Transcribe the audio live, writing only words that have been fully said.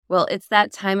Well, it's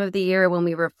that time of the year when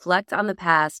we reflect on the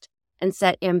past and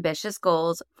set ambitious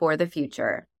goals for the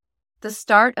future. The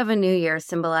start of a new year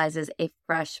symbolizes a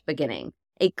fresh beginning,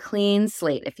 a clean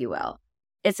slate, if you will.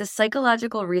 It's a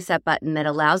psychological reset button that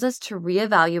allows us to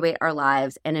reevaluate our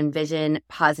lives and envision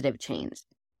positive change.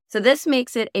 So this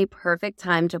makes it a perfect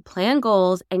time to plan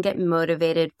goals and get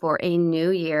motivated for a new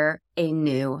year, a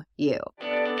new you.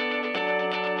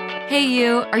 Hey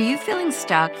you, are you feeling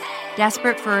stuck,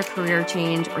 desperate for a career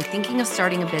change, or thinking of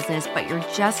starting a business, but you're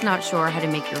just not sure how to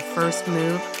make your first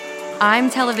move? I'm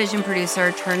television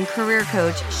producer turned career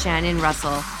coach Shannon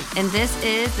Russell, and this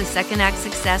is the Second Act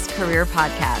Success Career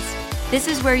Podcast. This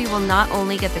is where you will not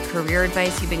only get the career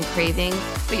advice you've been craving,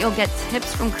 but you'll get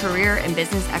tips from career and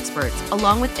business experts,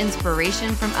 along with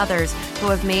inspiration from others who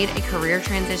have made a career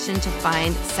transition to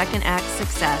find second act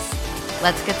success.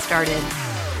 Let's get started.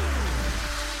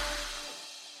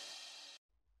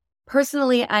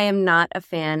 Personally, I am not a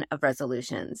fan of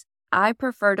resolutions. I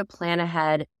prefer to plan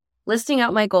ahead, listing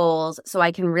out my goals so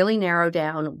I can really narrow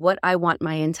down what I want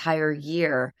my entire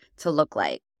year to look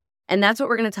like. And that's what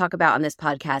we're going to talk about on this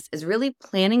podcast, is really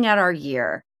planning out our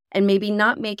year and maybe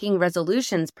not making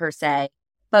resolutions per se,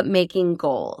 but making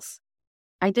goals.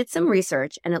 I did some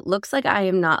research and it looks like I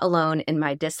am not alone in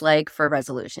my dislike for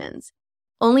resolutions.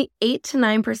 Only 8 to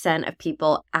 9% of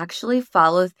people actually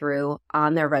follow through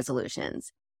on their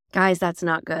resolutions. Guys, that's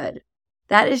not good.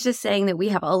 That is just saying that we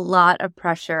have a lot of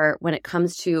pressure when it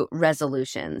comes to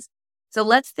resolutions. So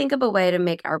let's think of a way to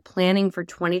make our planning for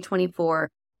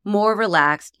 2024 more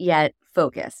relaxed yet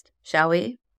focused, shall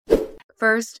we?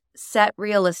 First, set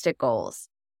realistic goals.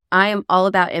 I am all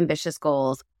about ambitious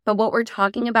goals, but what we're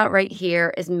talking about right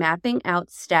here is mapping out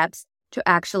steps to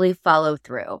actually follow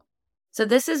through. So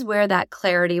this is where that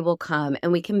clarity will come,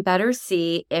 and we can better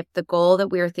see if the goal that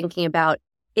we are thinking about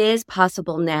is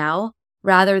possible now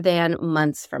rather than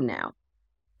months from now.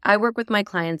 I work with my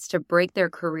clients to break their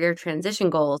career transition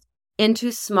goals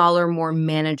into smaller, more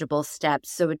manageable steps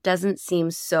so it doesn't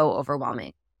seem so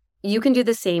overwhelming. You can do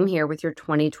the same here with your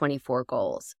 2024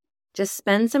 goals. Just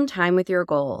spend some time with your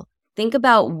goal. Think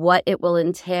about what it will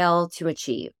entail to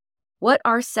achieve. What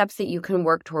are steps that you can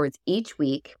work towards each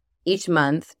week, each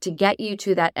month to get you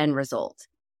to that end result?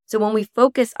 So when we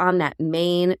focus on that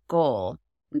main goal,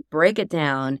 we break it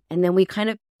down, and then we kind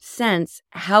of sense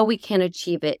how we can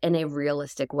achieve it in a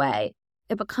realistic way.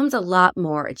 It becomes a lot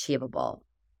more achievable.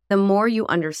 The more you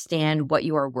understand what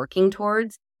you are working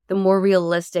towards, the more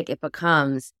realistic it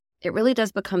becomes. It really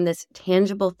does become this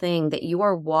tangible thing that you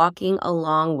are walking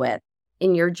along with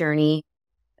in your journey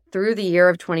through the year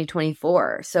of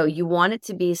 2024. So you want it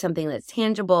to be something that's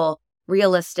tangible,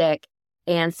 realistic,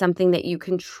 and something that you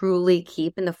can truly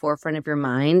keep in the forefront of your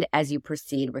mind as you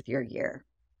proceed with your year.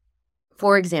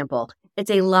 For example,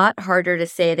 it's a lot harder to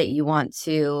say that you want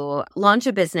to launch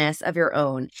a business of your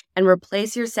own and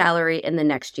replace your salary in the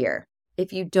next year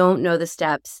if you don't know the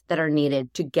steps that are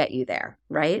needed to get you there,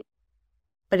 right?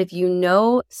 But if you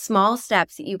know small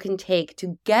steps that you can take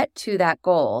to get to that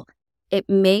goal, it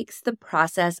makes the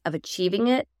process of achieving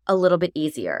it a little bit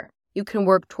easier. You can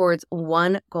work towards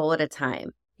one goal at a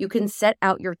time. You can set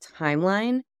out your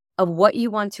timeline of what you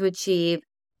want to achieve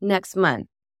next month,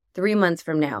 3 months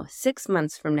from now, 6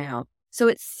 months from now. So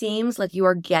it seems like you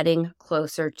are getting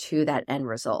closer to that end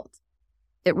result.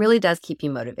 It really does keep you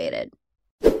motivated.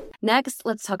 Next,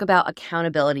 let's talk about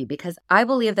accountability, because I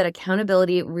believe that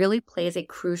accountability really plays a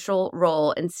crucial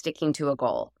role in sticking to a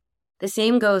goal. The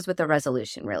same goes with a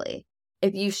resolution, really.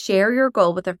 If you share your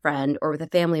goal with a friend or with a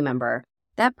family member,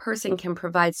 that person can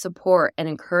provide support and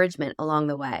encouragement along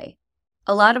the way.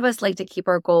 A lot of us like to keep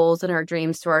our goals and our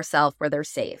dreams to ourselves where they're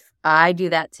safe. I do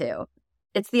that too.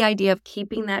 It's the idea of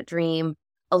keeping that dream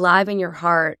alive in your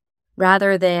heart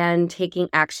rather than taking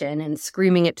action and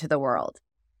screaming it to the world.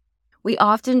 We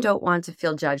often don't want to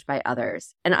feel judged by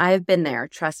others, and I have been there,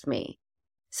 trust me.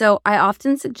 So I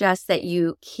often suggest that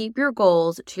you keep your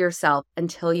goals to yourself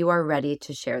until you are ready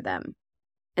to share them.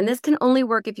 And this can only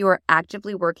work if you are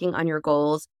actively working on your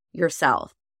goals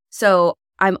yourself. So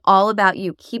I'm all about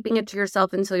you keeping it to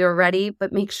yourself until you're ready,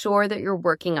 but make sure that you're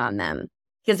working on them.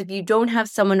 Because if you don't have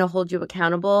someone to hold you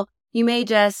accountable, you may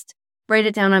just write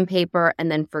it down on paper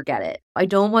and then forget it. I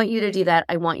don't want you to do that.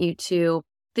 I want you to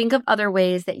think of other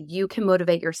ways that you can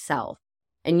motivate yourself.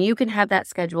 And you can have that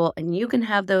schedule and you can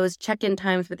have those check-in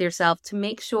times with yourself to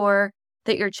make sure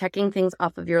that you're checking things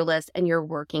off of your list and you're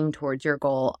working towards your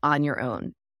goal on your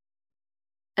own.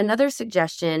 Another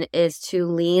suggestion is to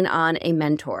lean on a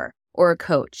mentor or a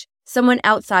coach, someone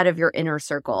outside of your inner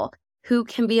circle who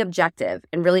can be objective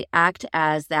and really act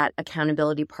as that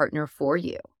accountability partner for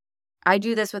you. I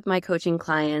do this with my coaching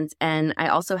clients, and I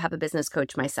also have a business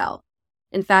coach myself.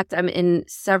 In fact, I'm in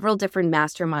several different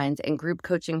masterminds and group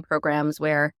coaching programs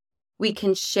where we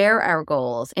can share our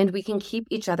goals and we can keep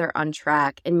each other on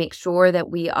track and make sure that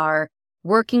we are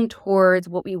working towards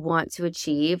what we want to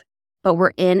achieve, but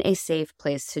we're in a safe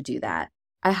place to do that.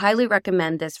 I highly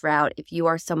recommend this route if you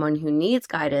are someone who needs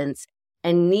guidance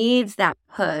and needs that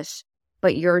push,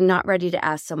 but you're not ready to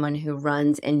ask someone who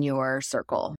runs in your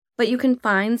circle. But you can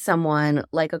find someone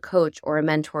like a coach or a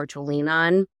mentor to lean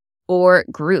on, or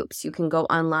groups. You can go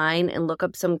online and look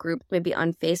up some groups, maybe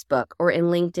on Facebook or in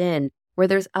LinkedIn, where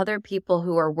there's other people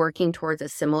who are working towards a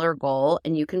similar goal,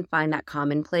 and you can find that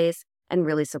common place and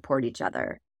really support each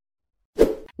other.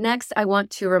 Next, I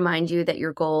want to remind you that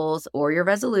your goals or your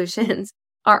resolutions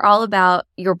are all about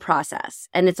your process,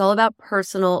 and it's all about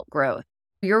personal growth.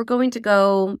 You're going to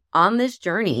go on this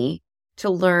journey to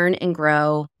learn and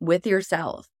grow with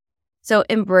yourself. So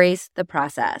embrace the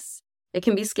process. It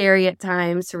can be scary at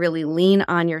times to really lean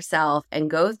on yourself and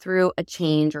go through a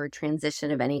change or a transition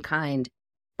of any kind.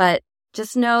 But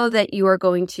just know that you are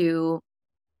going to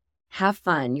have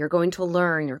fun. You're going to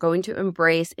learn, you're going to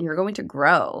embrace, and you're going to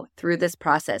grow through this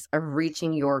process of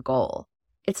reaching your goal.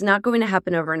 It's not going to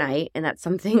happen overnight, and that's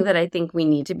something that I think we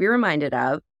need to be reminded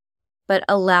of. But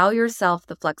allow yourself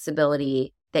the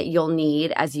flexibility that you'll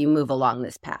need as you move along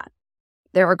this path.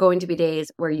 There are going to be days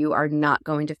where you are not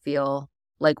going to feel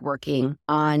like working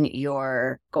on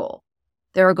your goal.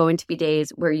 There are going to be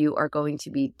days where you are going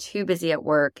to be too busy at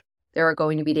work. There are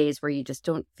going to be days where you just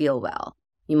don't feel well.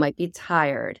 You might be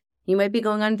tired. You might be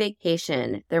going on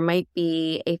vacation. There might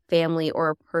be a family or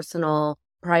a personal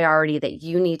priority that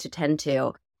you need to tend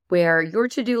to, where your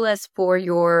to-do list for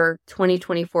your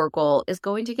 2024 goal is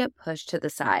going to get pushed to the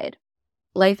side.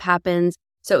 Life happens,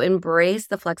 so embrace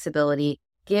the flexibility.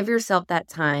 Give yourself that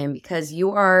time because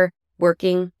you are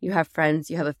working, you have friends,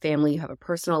 you have a family, you have a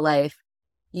personal life.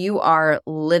 You are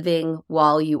living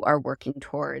while you are working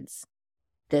towards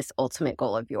this ultimate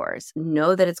goal of yours.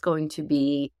 Know that it's going to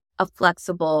be a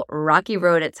flexible, rocky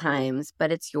road at times,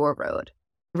 but it's your road.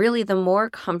 Really, the more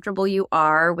comfortable you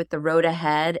are with the road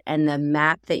ahead and the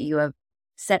map that you have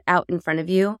set out in front of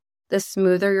you, the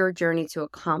smoother your journey to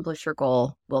accomplish your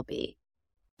goal will be.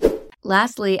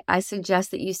 Lastly, I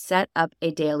suggest that you set up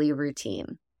a daily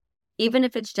routine, even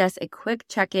if it's just a quick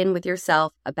check-in with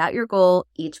yourself about your goal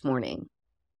each morning.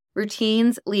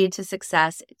 Routines lead to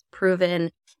success. It's proven.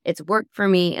 It's worked for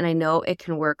me, and I know it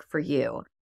can work for you.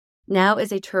 Now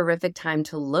is a terrific time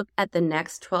to look at the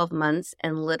next 12 months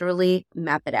and literally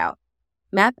map it out.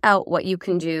 Map out what you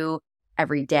can do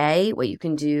every day, what you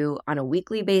can do on a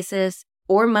weekly basis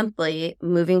or monthly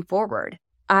moving forward.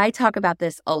 I talk about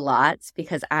this a lot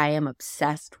because I am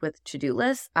obsessed with to-do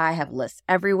lists. I have lists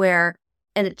everywhere,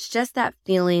 and it's just that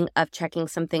feeling of checking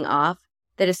something off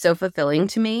that is so fulfilling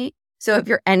to me. So if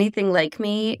you're anything like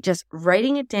me, just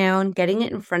writing it down, getting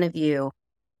it in front of you,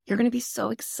 you're going to be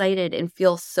so excited and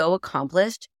feel so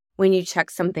accomplished when you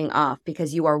check something off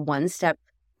because you are one step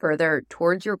further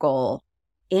towards your goal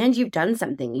and you've done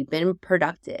something. You've been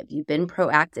productive. You've been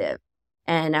proactive.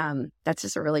 And that's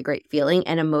just a really great feeling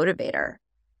and a motivator.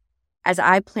 As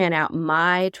I plan out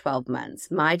my 12 months,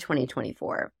 my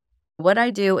 2024, what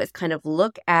I do is kind of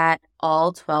look at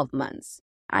all 12 months.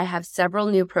 I have several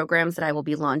new programs that I will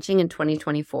be launching in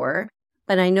 2024,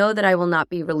 but I know that I will not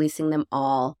be releasing them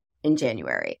all in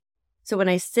January. So when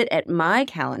I sit at my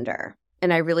calendar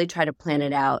and I really try to plan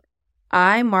it out,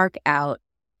 I mark out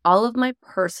all of my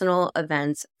personal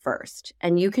events first.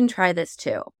 And you can try this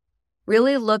too.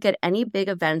 Really look at any big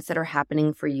events that are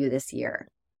happening for you this year.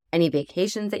 Any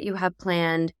vacations that you have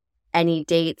planned, any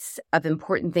dates of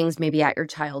important things maybe at your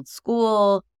child's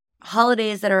school,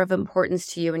 holidays that are of importance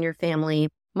to you and your family.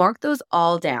 Mark those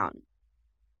all down.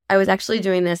 I was actually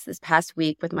doing this past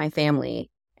week with my family,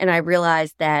 and I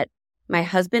realized that my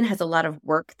husband has a lot of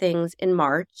work things in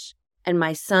March, and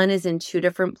my son is in 2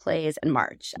 different plays in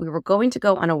March. We were going to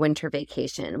go on a winter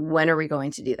vacation. When are we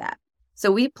going to do that?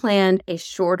 So we planned a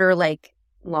shorter,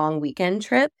 long weekend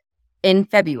trip in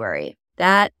February.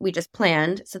 That we just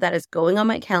planned. So that is going on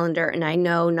my calendar, and I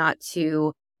know not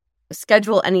to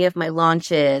schedule any of my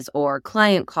launches or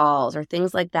client calls or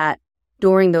things like that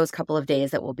during those couple of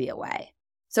days that we'll be away.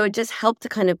 So it just helped to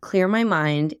kind of clear my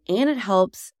mind, and it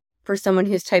helps for someone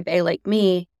who's type A like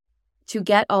me to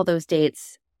get all those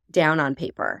dates down on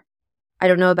paper. I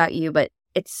don't know about you, but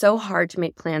it's so hard to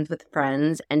make plans with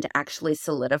friends and to actually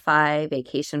solidify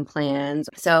vacation plans.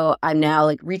 So I'm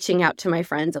now reaching out to my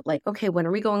friends of okay, when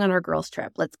are we going on our girls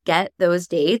trip? Let's get those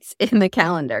dates in the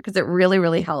calendar because it really,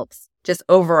 really helps just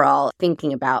overall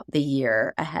thinking about the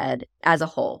year ahead as a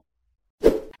whole.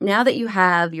 Now that you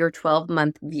have your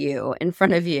 12-month view in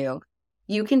front of you,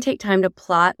 you can take time to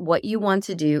plot what you want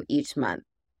to do each month.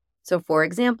 So for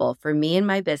example, for me and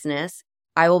my business,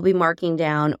 I will be marking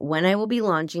down when I will be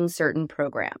launching certain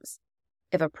programs.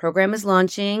 If a program is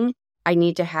launching, I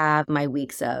need to have my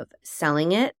weeks of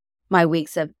selling it, my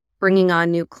weeks of bringing on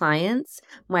new clients,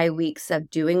 my weeks of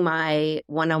doing my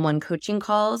one-on-one coaching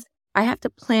calls. I have to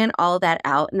plan all that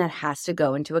out, and that has to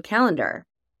go into a calendar.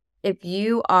 If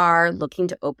you are looking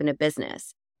to open a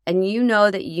business and you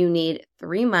know that you need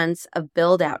 3 months of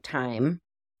build out time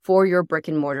for your brick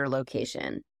and mortar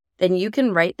location, then you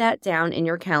can write that down in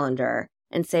your calendar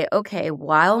and say, okay,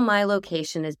 while my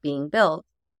location is being built,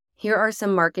 here are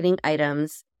some marketing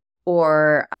items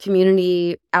or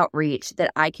community outreach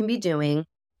that I can be doing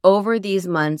over these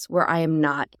months where I am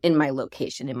not in my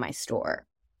location, in my store.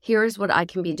 Here's what I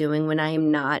can be doing when I am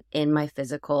not in my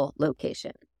physical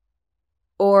location.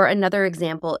 Or another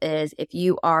example is if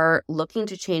you are looking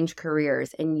to change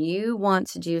careers and you want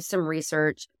to do some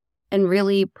research and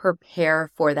really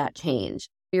prepare for that change.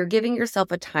 You're giving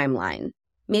yourself a timeline.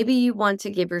 Maybe you want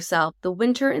to give yourself the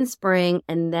winter and spring,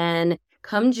 and then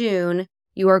come June,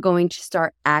 you are going to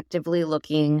start actively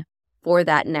looking for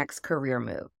that next career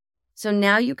move. So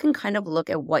now you can kind of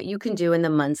look at what you can do in the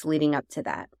months leading up to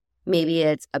that. Maybe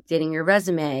it's updating your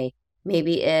resume.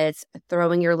 Maybe it's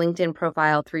throwing your LinkedIn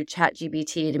profile through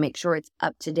ChatGPT to make sure it's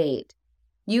up to date.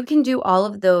 You can do all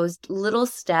of those little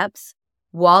steps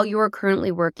while you are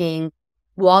currently working,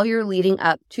 while you're leading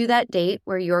up to that date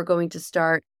where you're going to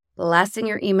start blasting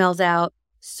your emails out,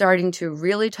 starting to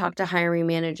really talk to hiring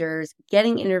managers,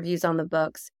 getting interviews on the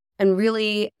books, and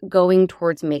really going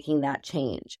towards making that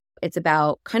change. It's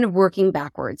about kind of working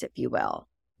backwards, if you will.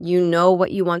 You know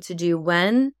what you want to do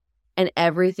when, and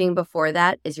everything before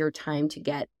that is your time to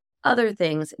get other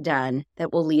things done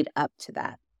that will lead up to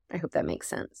that. I hope that makes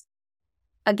sense.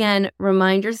 Again,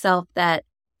 remind yourself that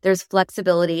there's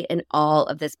flexibility in all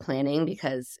of this planning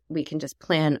because we can just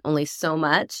plan only so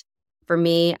much. For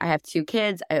me, I have 2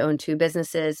 kids, I own 2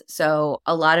 businesses, so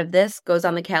a lot of this goes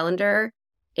on the calendar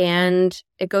and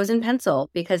it goes in pencil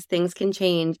because things can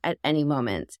change at any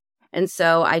moment. And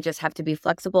so I just have to be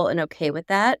flexible and okay with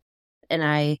that. And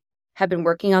I have been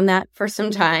working on that for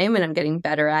some time and I'm getting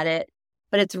better at it.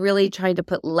 But it's really trying to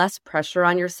put less pressure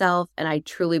on yourself. And I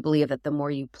truly believe that the more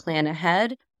you plan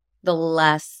ahead, the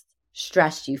less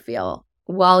stressed you feel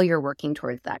while you're working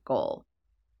towards that goal.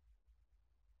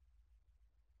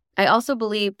 I also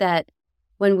believe that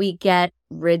when we get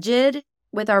rigid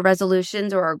with our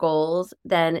resolutions or our goals,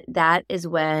 then that is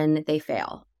when they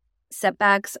fail.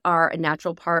 Setbacks are a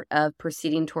natural part of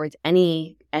proceeding towards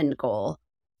any end goal.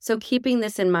 So keeping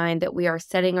this in mind that we are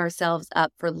setting ourselves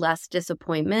up for less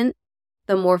disappointment,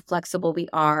 the more flexible we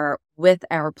are with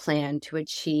our plan to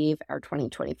achieve our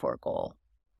 2024 goal.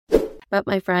 But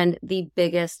my friend, the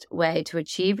biggest way to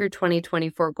achieve your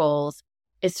 2024 goals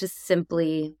is to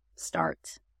simply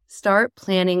start. Start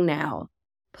planning now.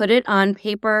 Put it on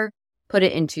paper, put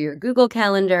it into your Google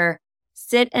Calendar,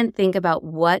 sit and think about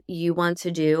what you want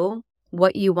to do,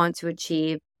 what you want to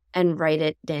achieve, and write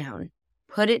it down.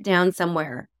 Put it down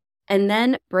somewhere, and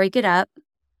then break it up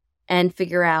and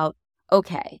figure out,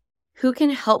 okay, who can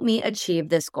help me achieve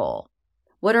this goal?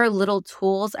 What are little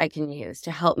tools I can use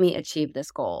to help me achieve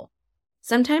this goal?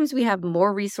 Sometimes we have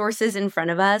more resources in front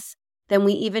of us than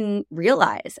we even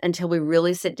realize until we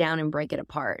really sit down and break it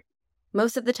apart.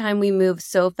 Most of the time we move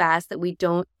so fast that we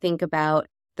don't think about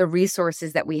the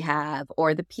resources that we have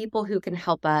or the people who can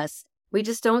help us. We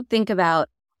just don't think about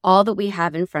all that we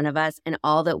have in front of us and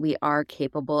all that we are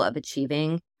capable of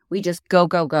achieving. We just go,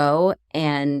 go, go.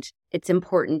 And it's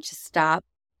important to stop,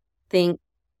 think,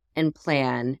 and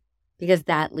plan because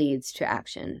that leads to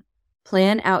action.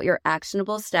 Plan out your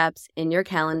actionable steps in your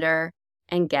calendar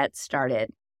and get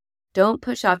started. Don't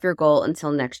push off your goal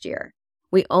until next year.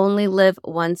 We only live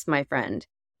once, my friend.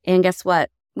 And guess what?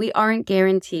 We aren't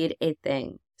guaranteed a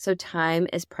thing. So time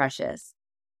is precious.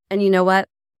 And you know what?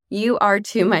 You are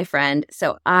too, my friend.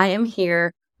 So I am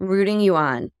here rooting you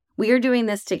on. We are doing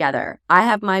this together. I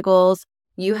have my goals.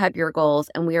 You have your goals.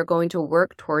 And we are going to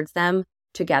work towards them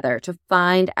together to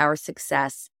find our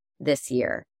success this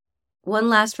year. One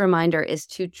last reminder is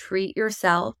to treat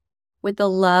yourself with the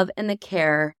love and the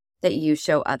care that you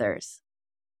show others.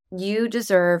 You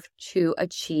deserve to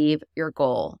achieve your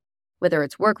goal, whether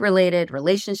it's work-related,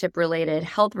 relationship-related,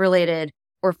 health-related,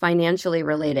 or financially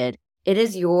related. It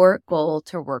is your goal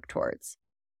to work towards.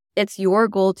 It's your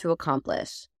goal to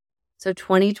accomplish. So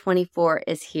 2024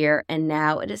 is here, and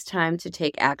now it is time to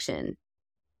take action.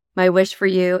 My wish for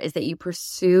you is that you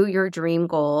pursue your dream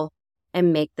goal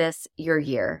and make this your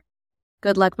year.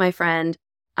 Good luck, my friend.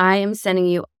 I am sending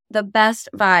you the best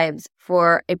vibes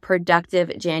for a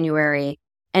productive January.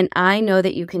 And I know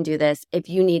that you can do this. If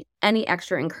you need any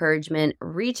extra encouragement,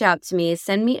 reach out to me.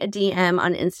 Send me a DM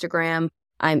on Instagram.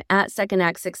 I'm at Second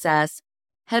Act Success.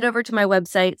 Head over to my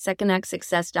website,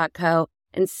 secondactsuccess.co,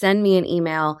 and send me an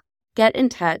email. Get in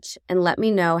touch and let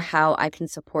me know how I can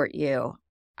support you.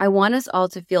 I want us all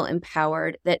to feel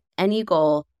empowered that any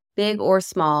goal, big or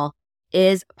small,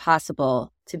 is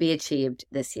possible to be achieved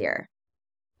this year.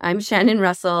 I'm Shannon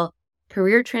Russell,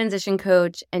 career transition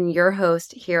coach and your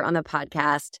host here on the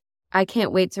podcast. I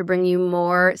can't wait to bring you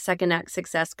more Second Act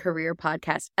Success career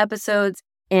podcast episodes,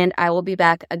 and I will be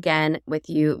back again with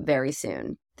you very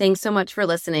soon. Thanks so much for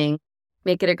listening.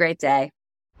 Make it a great day.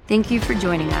 Thank you for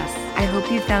joining us. I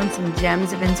hope you found some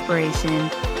gems of inspiration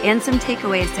and some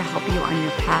takeaways to help you on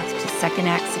your path to Second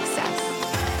Act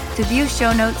Success. To view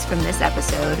show notes from this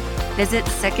episode, visit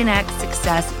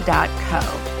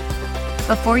secondactsuccess.co.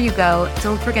 Before you go,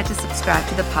 don't forget to subscribe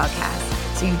to the podcast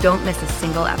so you don't miss a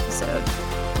single episode.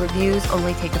 Reviews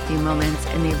only take a few moments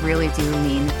and they really do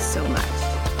mean so much.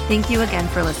 Thank you again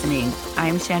for listening.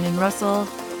 I'm Shannon Russell,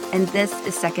 and this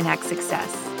is Second Act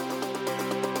Success.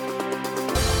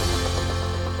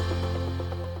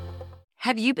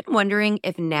 Have you been wondering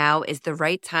if now is the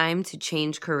right time to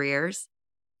change careers?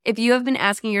 If you have been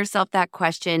asking yourself that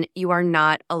question, you are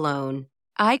not alone.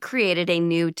 I created a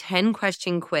new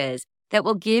 10-question quiz that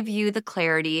will give you the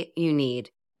clarity you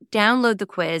need. Download the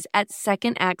quiz at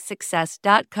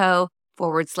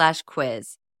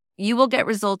secondactsuccess.co/quiz. You will get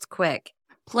results quick.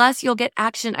 Plus, you'll get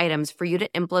action items for you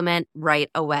to implement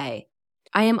right away.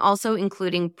 I am also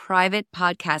including private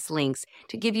podcast links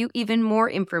to give you even more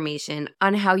information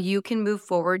on how you can move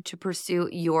forward to pursue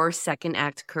your Second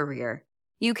Act career.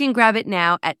 You can grab it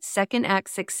now at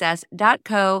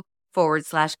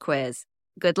secondactsuccess.co/quiz.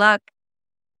 Good luck.